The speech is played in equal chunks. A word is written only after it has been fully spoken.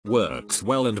Works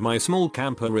well and my small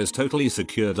camper is totally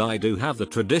secured. I do have the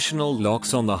traditional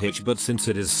locks on the hitch, but since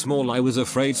it is small I was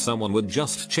afraid someone would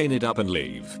just chain it up and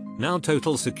leave. Now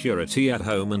total security at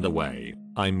home and away.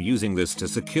 I'm using this to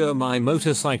secure my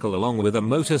motorcycle along with a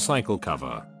motorcycle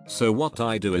cover. So what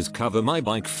I do is cover my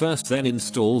bike first, then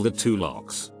install the 2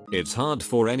 locks. It's hard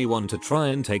for anyone to try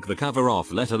and take the cover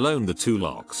off, let alone the 2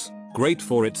 locks. Great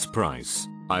for its price.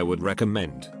 I would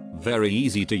recommend. Very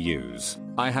easy to use.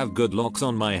 I have good locks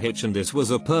on my hitch and this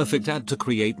was a perfect add to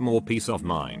create more peace of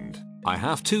mind. I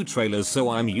have 2 trailers so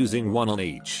I'm using one on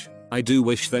each. I do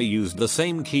wish they used the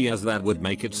same key as that would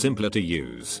make it simpler to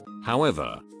use.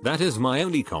 However, that is my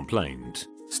only complaint.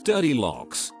 Sturdy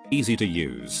locks, easy to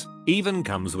use. Even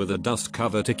comes with a dust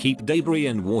cover to keep debris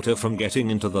and water from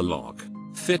getting into the lock.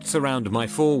 Fits around my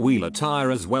 4-wheeler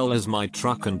tire as well as my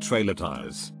truck and trailer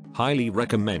tires. Highly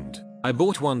recommend. I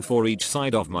bought one for each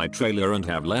side of my trailer and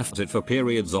have left it for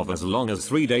periods of as long as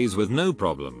 3 days with no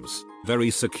problems.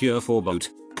 Very secure for boat,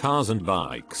 cars and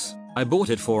bikes. I bought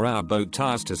it for our boat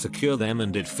tires to secure them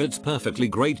and it fits perfectly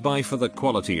great by for the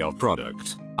quality of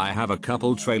product. I have a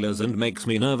couple trailers and makes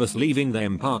me nervous leaving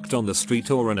them parked on the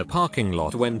street or in a parking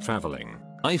lot when traveling.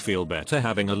 I feel better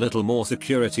having a little more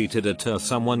security to deter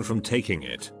someone from taking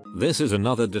it. This is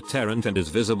another deterrent and is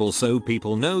visible so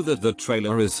people know that the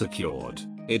trailer is secured.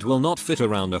 It will not fit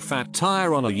around a fat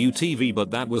tire on a UTV,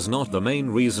 but that was not the main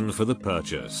reason for the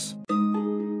purchase.